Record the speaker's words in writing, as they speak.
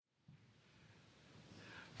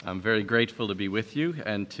I'm very grateful to be with you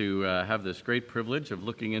and to have this great privilege of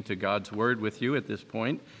looking into God's Word with you at this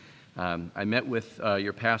point. I met with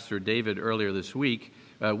your pastor, David, earlier this week.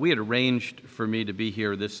 We had arranged for me to be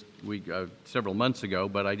here this week several months ago,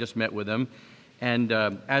 but I just met with him. And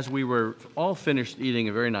as we were all finished eating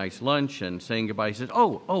a very nice lunch and saying goodbye, he said,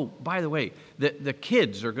 oh, by the way, the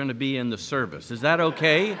kids are going to be in the service. Is that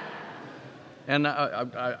okay? And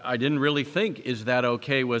I didn't really think, is that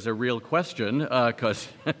okay, was a real question,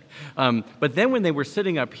 but then when they were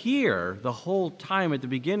sitting up here, the whole time at the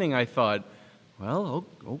beginning, I thought, well,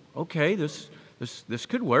 okay, this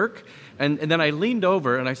could work. And then I leaned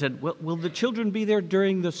over and I said, well, will the children be there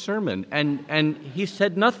during the sermon? And he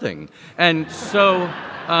said nothing. And so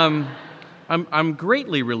I'm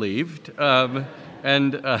greatly relieved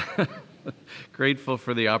and grateful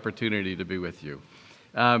for the opportunity to be with you.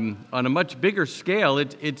 On a much bigger scale,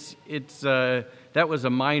 that was a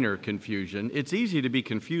minor confusion. It's easy to be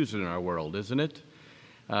confused in our world, isn't it?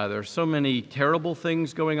 There are so many terrible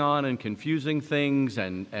things going on and confusing things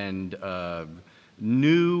and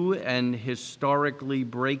new and historically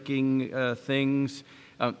breaking things.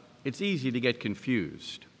 It's easy to get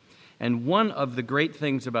confused. And one of the great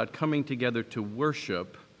things about coming together to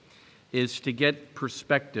worship is to get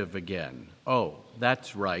perspective again. Oh,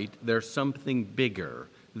 that's right. There's something bigger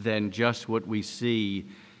than just what we see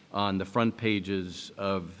on the front pages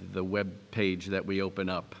of the web page that we open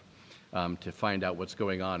up to find out what's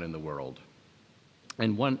going on in the world.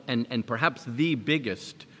 And perhaps the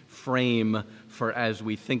biggest frame for as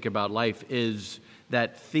we think about life is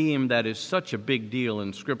that theme that is such a big deal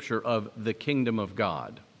in Scripture of the kingdom of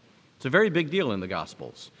God. It's a very big deal in the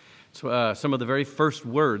Gospels. Some of the very first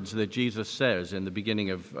words that Jesus says in the beginning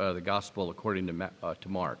of the Gospel according to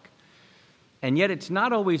Mark. And yet it's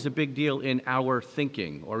not always a big deal in our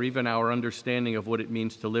thinking or even our understanding of what it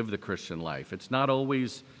means to live the Christian life. It's not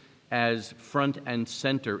always as front and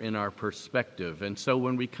center in our perspective. And so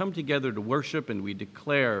when we come together to worship and we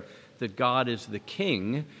declare that God is the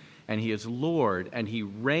King and He is Lord and He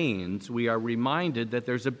reigns, we are reminded that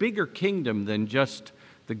there's a bigger kingdom than just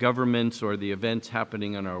the governments or the events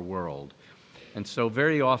happening in our world. And so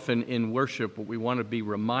very often in worship, what we want to be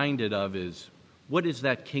reminded of is, what is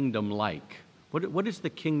that kingdom like? What is the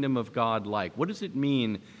kingdom of God like? What does it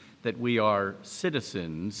mean that we are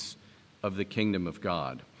citizens of the kingdom of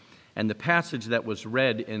God? And the passage that was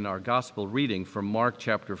read in our gospel reading from Mark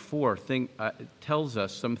chapter 4 tells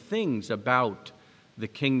us some things about the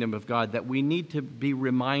kingdom of God that we need to be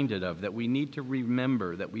reminded of, that we need to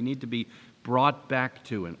remember, that we need to be brought back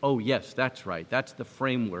to. And oh yes, that's right. That's the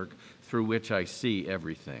framework through which I see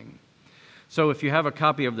everything. So if you have a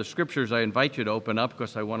copy of the Scriptures, I invite you to open up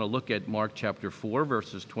because I want to look at Mark chapter 4,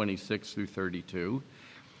 verses 26 through 32.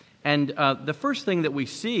 And the first thing that we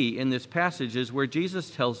see in this passage is where Jesus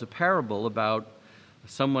tells a parable about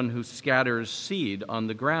someone who scatters seed on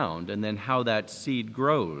the ground and then how that seed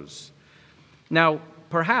grows. Now,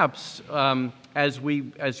 perhaps as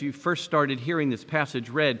you first started hearing this passage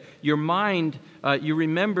read, your mind, you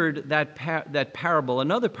remembered that parable,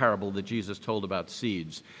 another parable that Jesus told about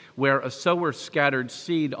seeds, where a sower scattered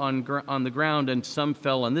seed on the ground, and some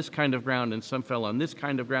fell on this kind of ground, and some fell on this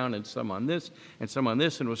kind of ground, and some on this, and some on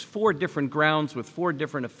this, and it was 4 different grounds with 4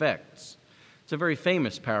 different effects. It's a very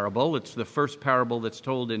famous parable. It's the first parable that's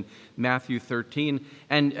told in Matthew 13.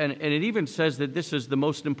 And it even says that this is the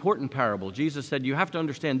most important parable. Jesus said, you have to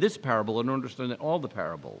understand this parable and understand all the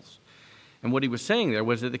parables. And what he was saying there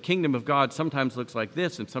was that the kingdom of God sometimes looks like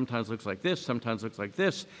this, and sometimes looks like this, sometimes looks like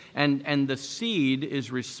this. And the seed is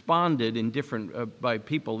responded in different by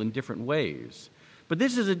people in different ways. But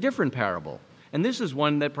this is a different parable. And this is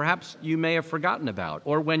one that perhaps you may have forgotten about.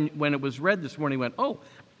 Or when it was read this morning, went, oh,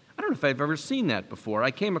 I don't know if I've ever seen that before.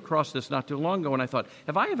 I came across this not too long ago, and I thought,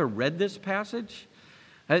 have I ever read this passage?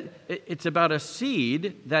 It's about a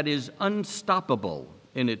seed that is unstoppable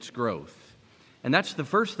in its growth. And that's the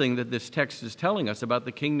first thing that this text is telling us about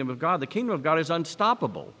the kingdom of God. The kingdom of God is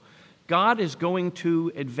unstoppable. God is going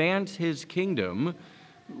to advance His kingdom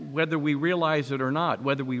whether we realize it or not,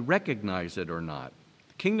 whether we recognize it or not.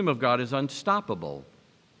 The kingdom of God is unstoppable.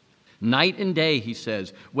 Night and day, he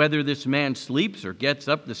says, whether this man sleeps or gets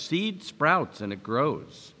up, the seed sprouts and it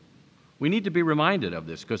grows. We need to be reminded of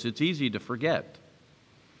this because it's easy to forget.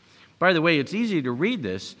 By the way, it's easy to read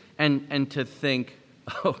this and to think,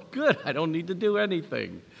 oh, good, I don't need to do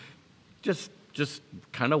anything. Just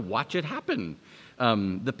kind of watch it happen.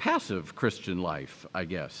 The passive Christian life, I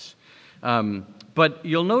guess. But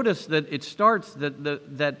you'll notice that it starts that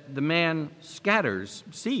the man scatters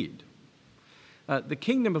seed. The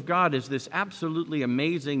kingdom of God is this absolutely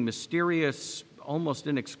amazing, mysterious, almost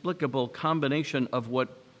inexplicable combination of what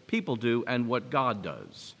people do and what God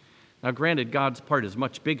does. Now, granted, God's part is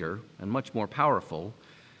much bigger and much more powerful,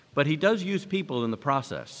 but he does use people in the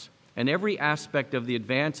process. And every aspect of the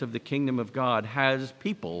advance of the kingdom of God has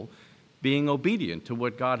people being obedient to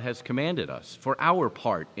what God has commanded us for our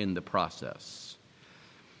part in the process.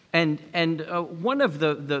 And one of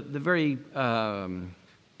the very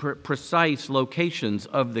precise locations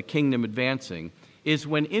of the kingdom advancing is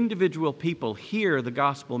when individual people hear the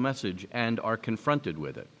gospel message and are confronted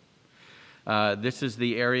with it. This is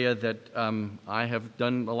the area that I have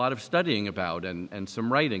done a lot of studying about and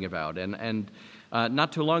some writing about. And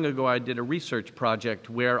not too long ago, I did a research project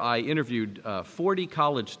where I interviewed 40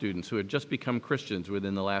 college students who had just become Christians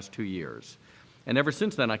within the last 2 years. And ever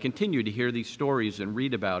since then, I continue to hear these stories and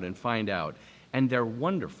read about and find out. And they're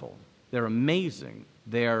wonderful. They're amazing.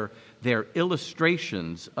 They're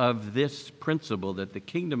illustrations of this principle that the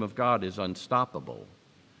kingdom of God is unstoppable.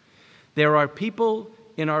 There are people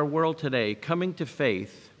in our world today coming to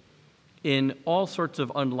faith in all sorts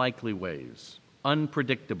of unlikely ways,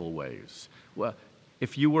 unpredictable ways. Well,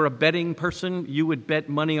 if you were a betting person, you would bet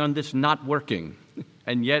money on this not working.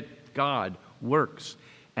 And yet God works,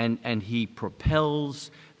 and he propels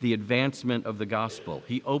the advancement of the gospel.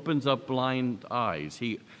 He opens up blind eyes.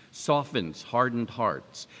 He softens hardened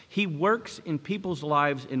hearts. He works in people's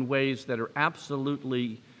lives in ways that are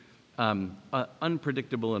absolutely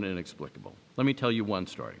unpredictable and inexplicable. Let me tell you one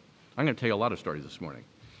story. I'm going to tell you a lot of stories this morning.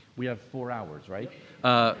 We have 4 hours, right?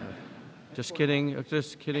 Just kidding.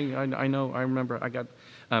 I know. I remember. I got.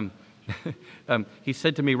 He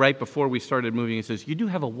said to me right before we started moving. He says, "You do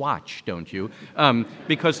have a watch, don't you?"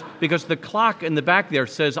 Because the clock in the back there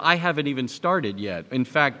says I haven't even started yet. In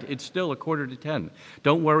fact, it's still 9:45.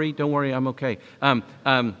 Don't worry. I'm okay.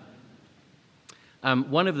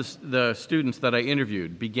 One of the students that I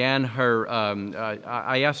interviewed began her.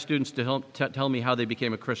 I asked students to tell me how they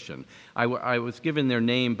became a Christian. I was given their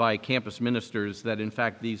name by campus ministers that, in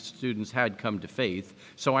fact, these students had come to faith.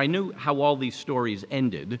 So I knew how all these stories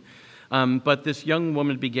ended. But this young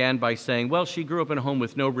woman began by saying, well, she grew up in a home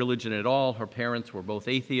with no religion at all. Her parents were both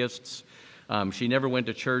atheists. She never went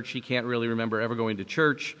to church. She can't really remember ever going to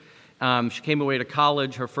church. She came away to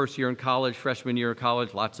college, her first year in college, freshman year of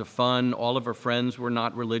college, lots of fun. All of her friends were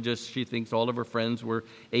not religious. She thinks all of her friends were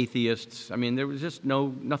atheists. I mean, there was just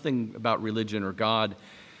nothing about religion or God.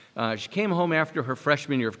 She came home after her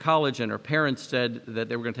freshman year of college, and her parents said that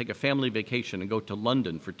they were going to take a family vacation and go to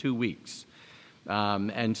London for 2 weeks.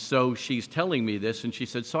 And so she's telling me this, and she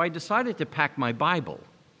said, so I decided to pack my Bible.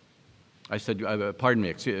 I said, pardon me,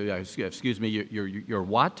 excuse me, your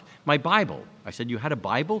what? My Bible. I said, you had a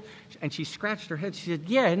Bible? And she scratched her head. She said,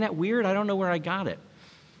 yeah, isn't that weird? I don't know where I got it.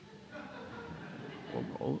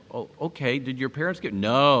 Okay, did your parents get it?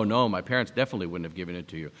 No, my parents definitely wouldn't have given it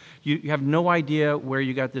to you. You have no idea where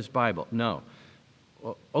you got this Bible? No.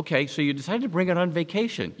 Okay, so you decided to bring it on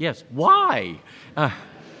vacation? Yes. Why?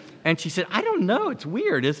 And she said, I don't know. It's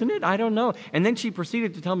weird, isn't it? I don't know. And then she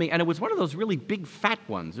proceeded to tell me, and it was one of those really big fat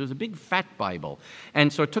ones. It was a big fat Bible.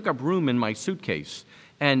 And so it took up room in my suitcase.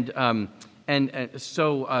 Okay,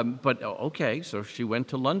 so she went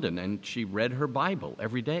to London and she read her Bible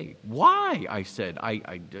every day. Why? I said,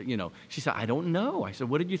 she said, I don't know. I said,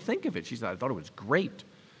 what did you think of it? She said, I thought it was great.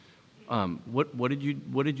 What did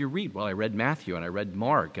you read? Well, I read Matthew and I read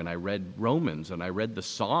Mark and I read Romans and I read the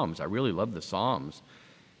Psalms. I really loved the Psalms.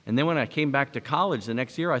 And then when I came back to college the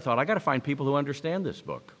next year, I thought, I got to find people who understand this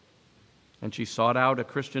book. And she sought out a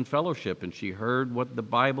Christian fellowship, and she heard what the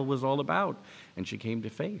Bible was all about, and she came to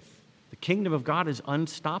faith. The kingdom of God is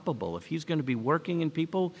unstoppable. If he's going to be working in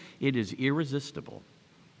people, it is irresistible.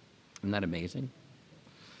 Isn't that amazing?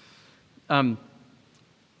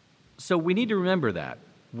 So we need to remember that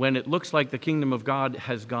when it looks like the kingdom of God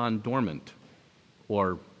has gone dormant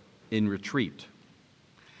or in retreat.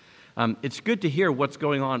 It's good to hear what's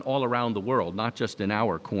going on all around the world, not just in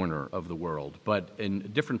our corner of the world, but in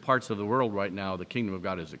different parts of the world right now, the kingdom of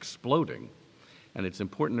God is exploding. And it's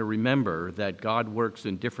important to remember that God works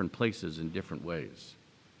in different places in different ways.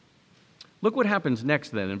 Look what happens next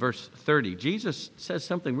then in verse 30. Jesus says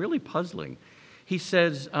something really puzzling. He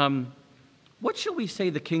says, what shall we say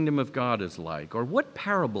the kingdom of God is like? Or what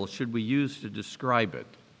parable should we use to describe it?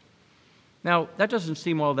 Now, that doesn't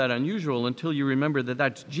seem all that unusual until you remember that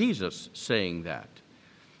that's Jesus saying that.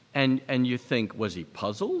 And you think, was he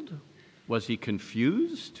puzzled? Was he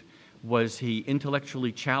confused? Was he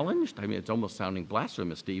intellectually challenged? I mean, it's almost sounding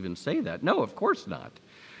blasphemous to even say that. No, of course not.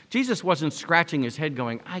 Jesus wasn't scratching his head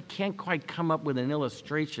going, I can't quite come up with an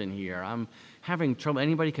illustration here. I'm having trouble.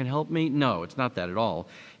 Anybody can help me? No, it's not that at all.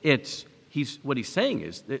 It's what he's saying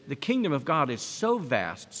is that the kingdom of God is so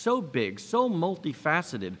vast, so big, so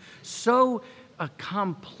multifaceted, so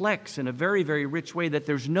complex in a very, very rich way that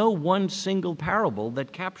there's no one single parable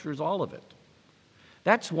that captures all of it.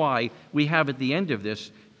 That's why we have at the end of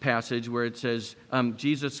this passage where it says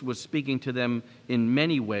Jesus was speaking to them in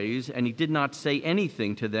many ways, and he did not say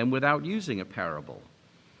anything to them without using a parable.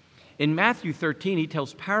 In Matthew 13, he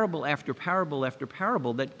tells parable after parable after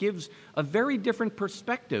parable that gives a very different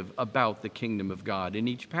perspective about the kingdom of God in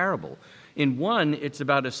each parable. In one, it's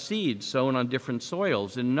about a seed sown on different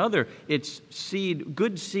soils. In another, it's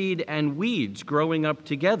good seed and weeds growing up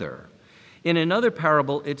together. In another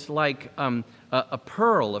parable, it's like a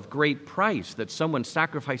pearl of great price that someone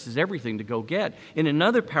sacrifices everything to go get. In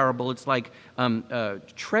another parable, it's like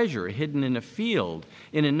treasure hidden in a field.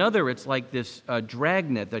 In another, it's like this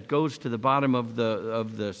dragnet that goes to the bottom of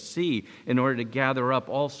the sea in order to gather up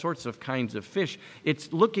all sorts of kinds of fish.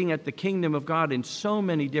 It's looking at the kingdom of God in so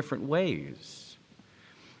many different ways.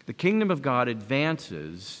 The kingdom of God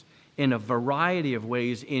advances in a variety of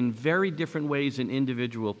ways, in very different ways in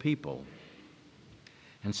individual people.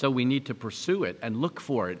 And so we need to pursue it and look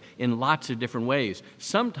for it in lots of different ways.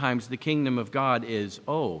 Sometimes the kingdom of God is,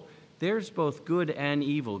 there's both good and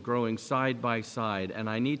evil growing side by side, and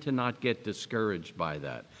I need to not get discouraged by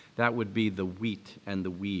that. That would be the wheat and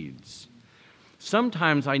the weeds.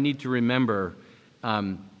 Sometimes I need to remember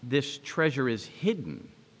this treasure is hidden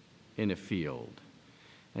in a field.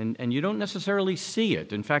 And you don't necessarily see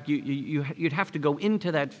it. In fact, you'd have to go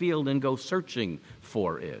into that field and go searching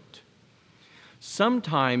for it.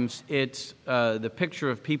 Sometimes it's the picture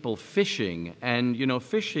of people fishing, and,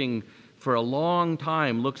 fishing for a long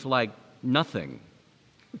time looks like nothing.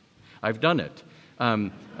 I've done it.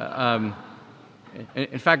 In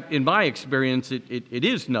fact, in my experience, it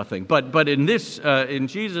is nothing. But in in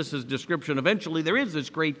Jesus' description, eventually there is this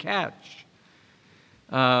great catch.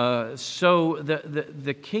 So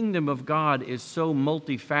the kingdom of God is so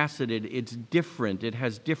multifaceted, it's different. It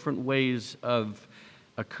has different ways of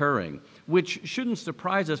occurring, which shouldn't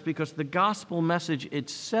surprise us because the gospel message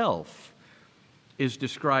itself is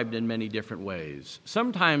described in many different ways.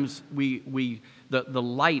 Sometimes the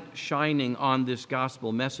light shining on this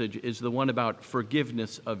gospel message is the one about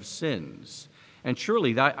forgiveness of sins. And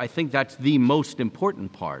surely I think that's the most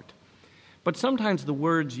important part. But sometimes the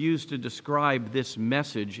words used to describe this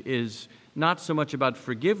message is not so much about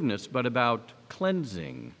forgiveness, but about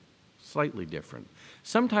cleansing, slightly different.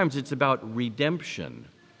 Sometimes it's about redemption,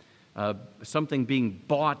 something being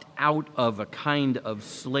bought out of a kind of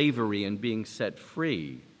slavery and being set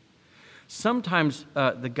free. Sometimes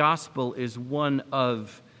the gospel is one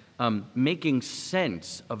of making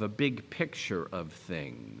sense of a big picture of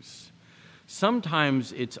things.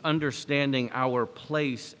 Sometimes it's understanding our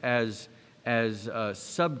place as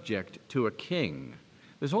subject to a king.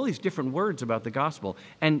 There's all these different words about the gospel,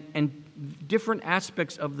 and different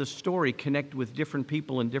aspects of the story connect with different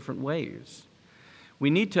people in different ways.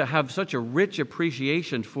 We need to have such a rich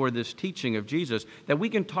appreciation for this teaching of Jesus that we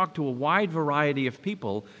can talk to a wide variety of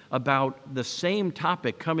people about the same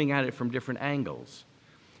topic coming at it from different angles.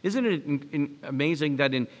 Isn't it amazing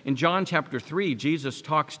that in John chapter 3, Jesus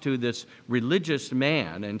talks to this religious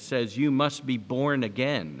man and says, "You must be born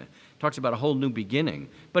again." Talks about a whole new beginning.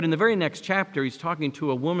 But in the very next chapter, he's talking to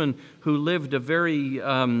a woman who lived a very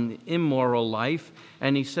immoral life,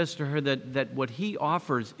 and he says to her that what he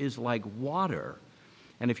offers is like water.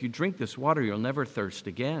 And if you drink this water, you'll never thirst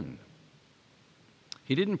again.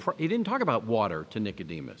 He didn't talk about water to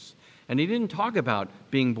Nicodemus, and he didn't talk about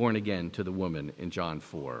being born again to the woman in John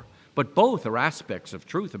 4. But both are aspects of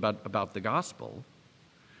truth about the gospel.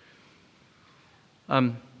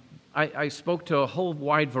 I spoke to a whole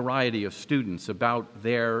wide variety of students about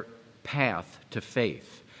their path to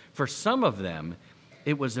faith. For some of them,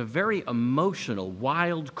 it was a very emotional,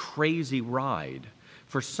 wild, crazy ride.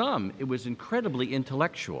 For some, it was incredibly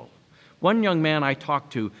intellectual. One young man I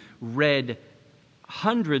talked to read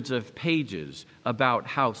hundreds of pages about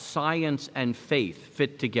how science and faith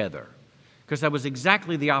fit together, because that was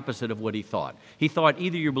exactly the opposite of what he thought. He thought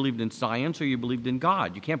either you believed in science or you believed in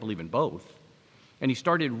God. You can't believe in both. And he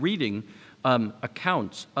started reading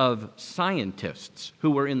accounts of scientists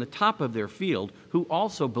who were in the top of their field who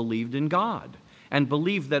also believed in God and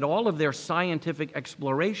believed that all of their scientific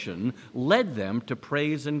exploration led them to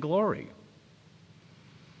praise and glory.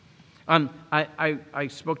 I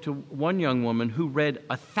spoke to one young woman who read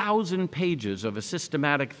 1,000 pages of a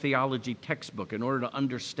systematic theology textbook in order to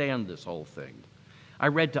understand this whole thing.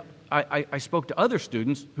 I spoke to other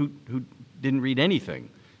students who didn't read anything,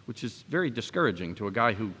 which is very discouraging to a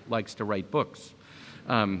guy who likes to write books.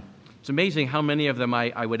 It's amazing how many of them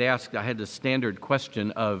I would ask. I had the standard question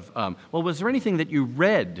of, well, was there anything that you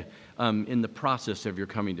read in the process of your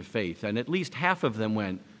coming to faith? And at least half of them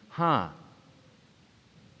went, no,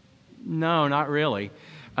 not really.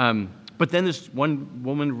 But then this one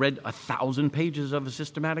woman read 1,000 pages of a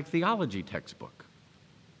systematic theology textbook.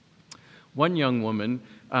 One young woman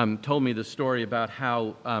told me the story about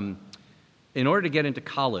how in order to get into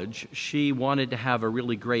college, she wanted to have a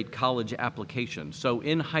really great college application. So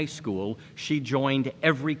in high school, she joined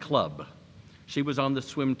every club. She was on the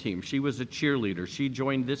swim team. She was a cheerleader. She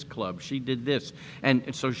joined this club. She did this.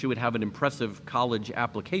 And so she would have an impressive college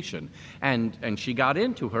application. And she got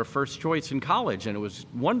into her first choice in college, and it was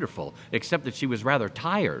wonderful, except that she was rather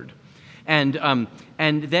tired. And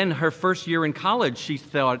then her first year in college, she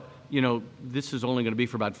thought, this is only going to be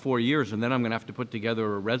for about 4 years, and then I'm going to have to put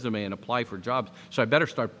together a resume and apply for jobs, so I better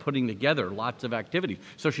start putting together lots of activities.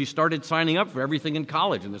 So she started signing up for everything in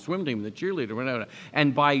college, and the swim team, the cheerleader, whatever.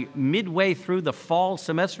 And by midway through the fall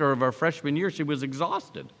semester of our freshman year, she was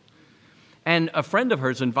exhausted. And a friend of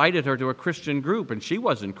hers invited her to a Christian group, and she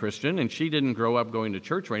wasn't Christian, and she didn't grow up going to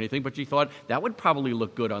church or anything, but she thought that would probably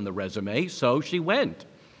look good on the resume, so she went.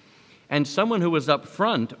 And someone who was up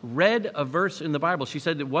front read a verse in the Bible. She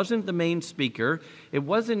said it wasn't the main speaker. It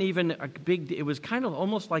wasn't even it was kind of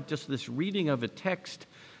almost like just this reading of a text.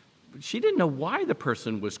 She didn't know why the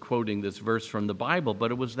person was quoting this verse from the Bible,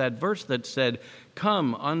 but it was that verse that said,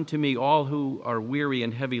 "Come unto me, all who are weary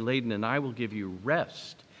and heavy laden, and I will give you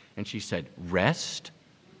rest." And she said, "Rest?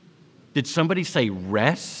 Did somebody say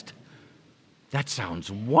rest? That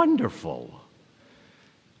sounds wonderful."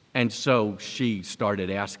 And so she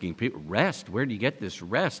started asking people, rest, where do you get this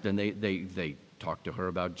rest? And they talked to her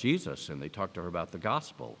about Jesus, and they talked to her about the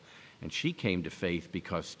gospel. And she came to faith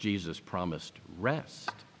because Jesus promised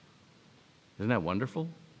rest. Isn't that wonderful?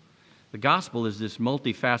 The gospel is this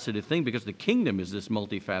multifaceted thing because the kingdom is this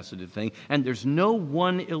multifaceted thing, and there's no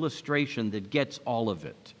one illustration that gets all of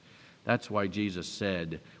it. That's why Jesus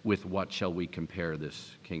said, with what shall we compare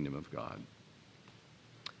this kingdom of God?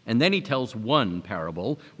 And then he tells one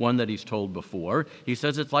parable, one that he's told before. He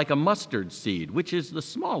says it's like a mustard seed, which is the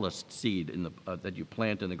smallest seed that you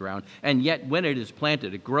plant in the ground. And yet when it is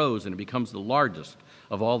planted, it grows and it becomes the largest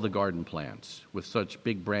of all the garden plants with such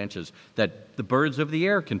big branches that the birds of the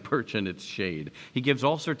air can perch in its shade. He gives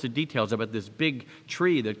all sorts of details about this big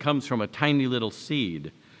tree that comes from a tiny little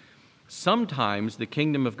seed. Sometimes the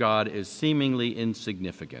kingdom of God is seemingly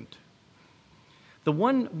insignificant.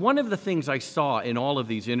 One of the things I saw in all of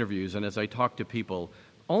these interviews, and as I talked to people,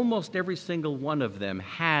 almost every single one of them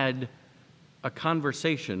had a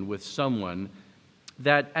conversation with someone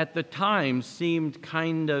that at the time seemed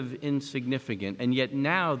kind of insignificant, and yet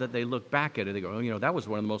now that they look back at it, they go, that was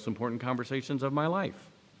one of the most important conversations of my life.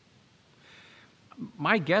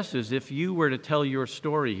 My guess is if you were to tell your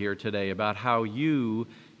story here today about how you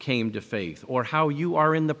came to faith, or how you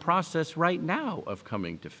are in the process right now of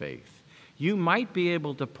coming to faith, you might be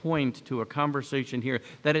able to point to a conversation here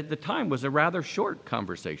that at the time was a rather short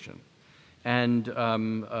conversation and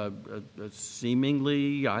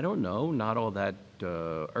seemingly, not all that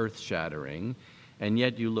earth-shattering, and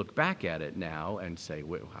yet you look back at it now and say,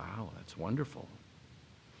 wow, that's wonderful.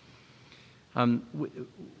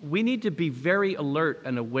 We need to be very alert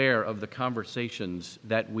and aware of the conversations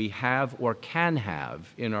that we have or can have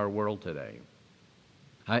in our world today.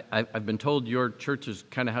 I've been told your church is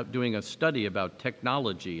kind of doing a study about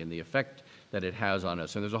technology and the effect that it has on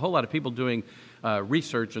us. And there's a whole lot of people doing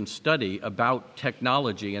research and study about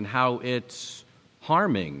technology and how it's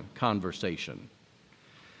harming conversation.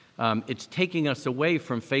 It's taking us away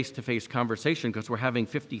from face-to-face conversation because we're having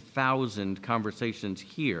 50,000 conversations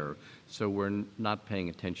here, so we're not paying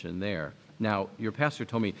attention there. Now, your pastor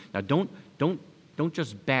told me, now don't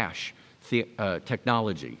just bash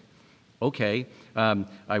technology. Okay,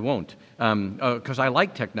 I won't, because I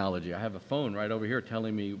like technology. I have a phone right over here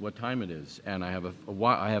telling me what time it is, and I have a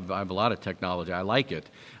lot of technology. I like it,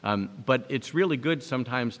 but it's really good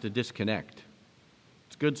sometimes to disconnect.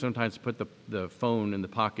 It's good sometimes to put the phone in the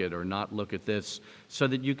pocket or not look at this so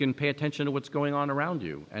that you can pay attention to what's going on around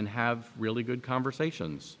you and have really good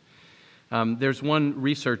conversations. There's one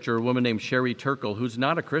researcher, a woman named Sherry Turkle, who's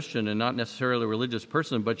not a Christian and not necessarily a religious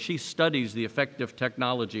person, but she studies the effect of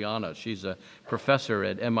technology on us. She's a professor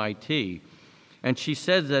at MIT. And she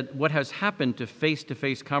says that what has happened to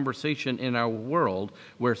face-to-face conversation in our world,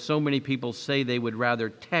 where so many people say they would rather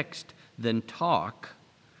text than talk,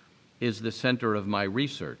 is the center of my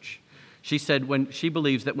research. She said she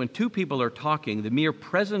believes that when two people are talking, the mere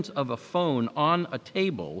presence of a phone on a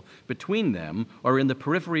table between them or in the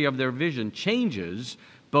periphery of their vision changes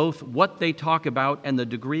both what they talk about and the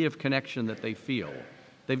degree of connection that they feel.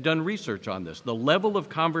 They've done research on this. The level of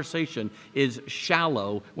conversation is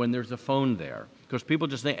shallow when there's a phone there, because people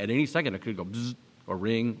just think at any second it could go bzz or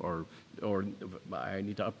ring or I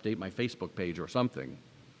need to update my Facebook page or something.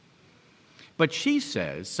 But she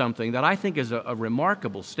says something that I think is a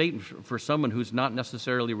remarkable statement for someone who's not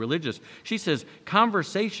necessarily religious. She says,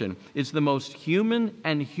 conversation is the most human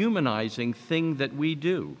and humanizing thing that we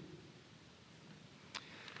do.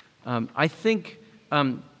 I think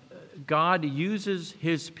God uses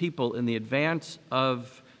his people in the advance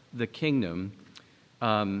of the kingdom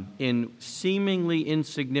in seemingly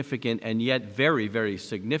insignificant and yet very, very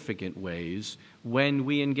significant ways when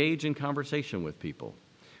we engage in conversation with people,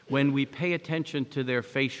 when we pay attention to their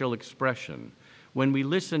facial expression, when we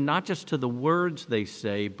listen not just to the words they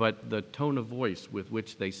say, but the tone of voice with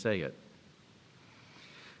which they say it.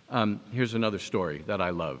 Here's another story that I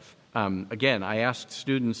love. Again, I asked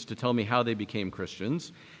students to tell me how they became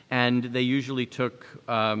Christians, and they usually took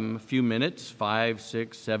a few minutes, 5,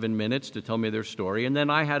 6, 7 minutes to tell me their story, and then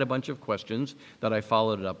I had a bunch of questions that I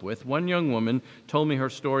followed it up with. One young woman told me her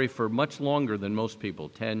story for much longer than most people,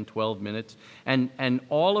 10, 12 minutes, and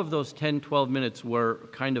all of those 10, 12 minutes were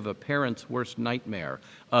kind of a parent's worst nightmare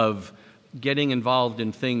of getting involved in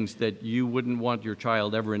things that you wouldn't want your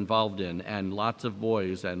child ever involved in, and lots of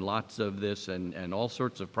boys and lots of this and all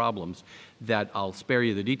sorts of problems that I'll spare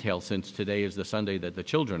you the details since today is the Sunday that the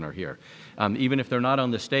children are here. Even if they're not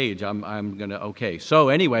on the stage, I'm going to, okay. So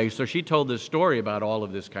anyway, so she told this story about all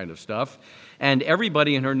of this kind of stuff, and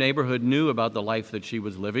everybody in her neighborhood knew about the life that she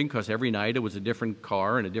was living because every night it was a different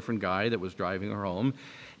car and a different guy that was driving her home.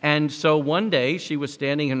 And so one day she was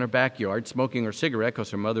standing in her backyard smoking her cigarette because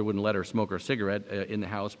her mother wouldn't let her smoke her cigarette in the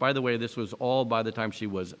house. By the way, this was all by the time she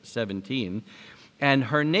was 17. And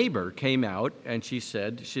her neighbor came out, and she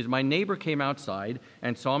said, my neighbor came outside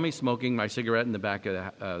and saw me smoking my cigarette in the back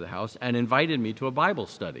of the house and invited me to a Bible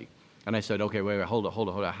study. And I said, okay, wait, hold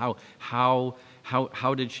on.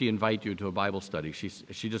 How did she invite you to a Bible study?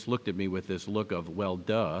 She just looked at me with this look of, well,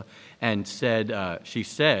 duh, and she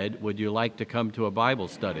said, would you like to come to a Bible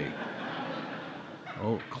study?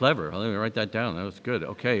 Oh, clever. Let me write that down. That was good.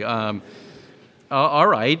 Okay. All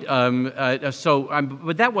right.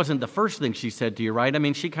 But that wasn't the first thing she said to you, right? I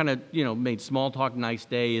mean, she kind of, made small talk, nice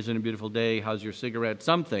day, isn't it a beautiful day, how's your cigarette,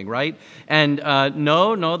 something, right? And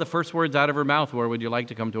no, the first words out of her mouth were, would you like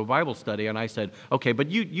to come to a Bible study? And I said, okay, but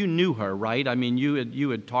you knew her, right? I mean, you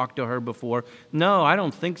had talked to her before. No, I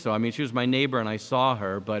don't think so. I mean, she was my neighbor and I saw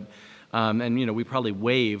her, but... we probably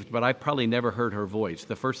waved, but I probably never heard her voice.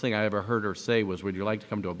 The first thing I ever heard her say was, would you like to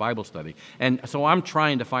come to a Bible study? And so I'm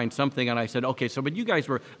trying to find something, and I said, okay, but you guys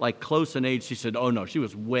were like close in age. She said, oh no, she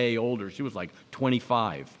was way older. She was like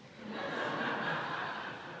 25.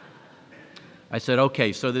 I said,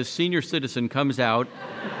 okay, so this senior citizen comes out,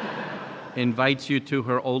 invites you to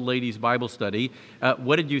her old lady's Bible study.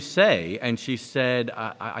 What did you say? And she said,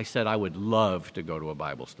 I said, I would love to go to a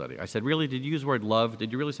Bible study. I said, really? Did you use the word love?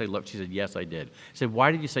 Did you really say love? She said, yes, I did. I said,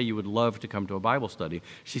 why did you say you would love to come to a Bible study?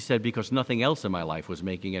 She said, because nothing else in my life was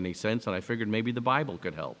making any sense, and I figured maybe the Bible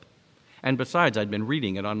could help. And besides, I'd been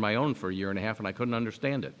reading it on my own for a year and a half, and I couldn't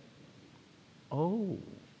understand it. Oh.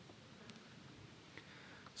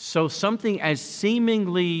 So something as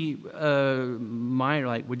seemingly minor,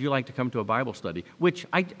 like, would you like to come to a Bible study? Which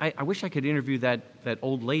I wish I could interview that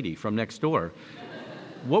old lady from next door.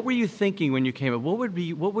 What were you thinking when you came up? What were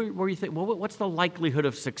you thinking? What's the likelihood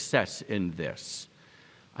of success in this?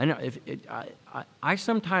 I know I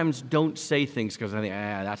sometimes don't say things because I think,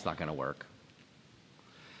 that's not going to work.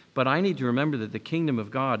 But I need to remember that the kingdom of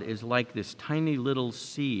God is like this tiny little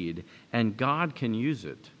seed, and God can use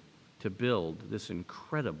it to build this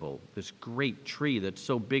great tree that's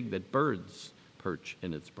so big that birds perch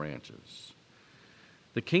in its branches.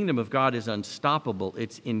 The kingdom of God is unstoppable,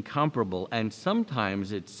 it's incomparable, and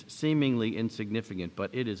sometimes it's seemingly insignificant, but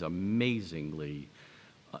it is amazingly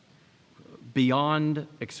beyond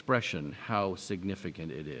expression how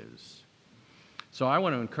significant it is. So I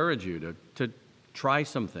want to encourage you to try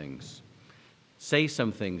some things. Say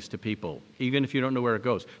some things to people, even if you don't know where it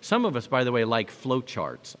goes. Some of us, by the way, like flow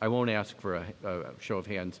charts. I won't ask for a show of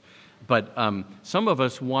hands, but some of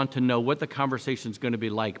us want to know what the conversation's going to be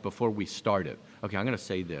like before we start it. Okay, I'm going to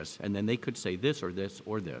say this, and then they could say this or this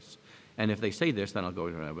or this. And if they say this, then I'll go,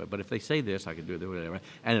 but if they say this, I could do whatever,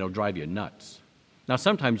 and it'll drive you nuts. Now,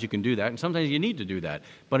 sometimes you can do that, and sometimes you need to do that.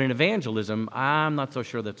 But in evangelism, I'm not so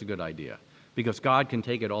sure that's a good idea. because God can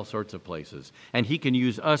take it all sorts of places. And he can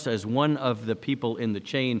use us as one of the people in the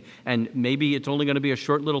chain, and maybe it's only going to be a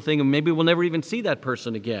short little thing, and maybe we'll never even see that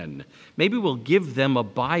person again. Maybe we'll give them a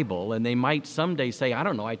Bible, and they might someday say, I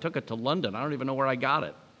don't know, I took it to London. I don't even know where I got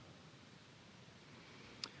it.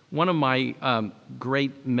 One of my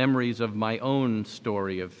great memories of my own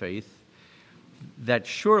story of faith that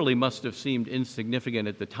surely must have seemed insignificant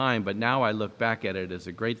at the time, but now I look back at it as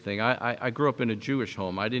a great thing. I grew up in a Jewish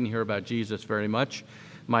home. I didn't hear about Jesus very much.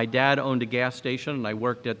 My dad owned a gas station, and I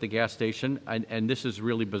worked at the gas station, and this is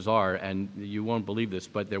really bizarre, and you won't believe this,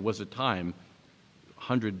 but there was a time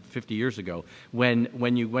 150 years ago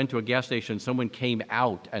when you went to a gas station, someone came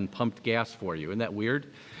out and pumped gas for you. Isn't that weird?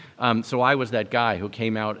 So I was that guy who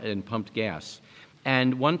came out and pumped gas.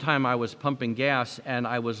 And one time I was pumping gas, and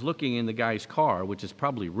I was looking in the guy's car, which is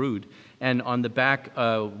probably rude, and on the back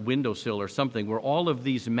windowsill or something were all of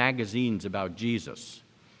these magazines about Jesus.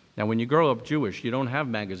 Now, when you grow up Jewish, you don't have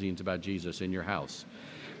magazines about Jesus in your house.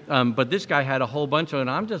 But this guy had a whole bunch of them,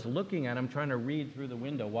 and I'm just looking at him, trying to read through the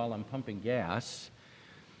window while I'm pumping gas.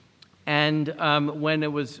 And when I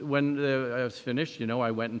was finished,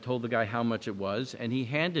 I went and told the guy how much it was, and he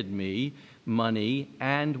handed me money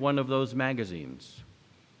and one of those magazines.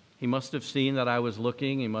 He must have seen that I was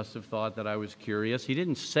looking. He must have thought that I was curious. He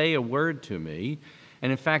didn't say a word to me.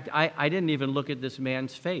 And in fact, I didn't even look at this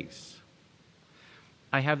man's face.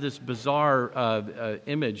 I have this bizarre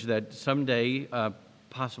image that someday,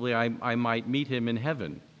 possibly, I might meet him in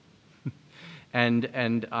heaven.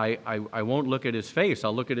 And I won't look at his face.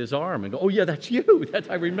 I'll look at his arm and go, oh, yeah, that's you.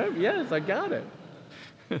 I remember. Yes, I got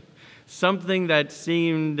it. Something that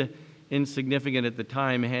seemed insignificant at the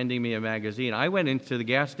time, handing me a magazine. I went into the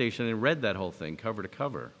gas station and read that whole thing, cover to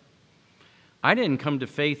cover. I didn't come to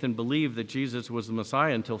faith and believe that Jesus was the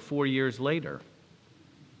Messiah until 4 years later.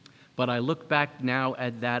 But I look back now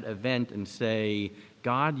at that event and say,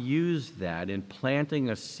 God used that in planting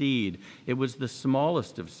a seed. It was the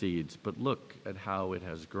smallest of seeds, but look at how it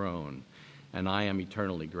has grown, and I am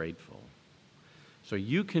eternally grateful. So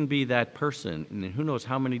you can be that person, and who knows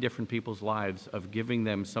how many different people's lives, of giving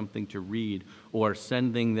them something to read or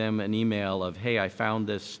sending them an email of, hey, I found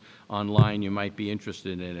this online, you might be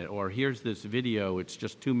interested in it, or here's this video, it's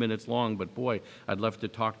just 2 minutes long, but boy, I'd love to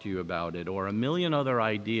talk to you about it, or a million other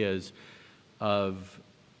ideas of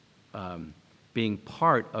being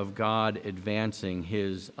part of God advancing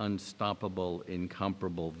his unstoppable,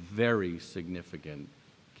 incomparable, very significant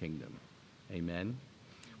kingdom. Amen?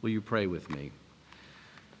 Will you pray with me?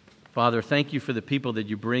 Father, thank you for the people that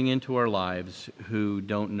you bring into our lives who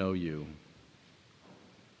don't know you.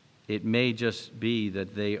 It may just be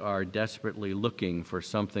that they are desperately looking for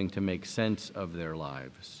something to make sense of their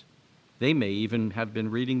lives. They may even have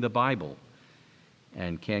been reading the Bible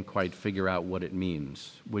and can't quite figure out what it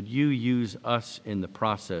means. Would you use us in the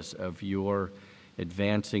process of your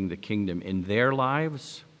advancing the kingdom in their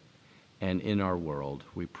lives and in our world?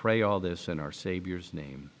 We pray all this in our Savior's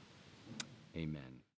name. Amen.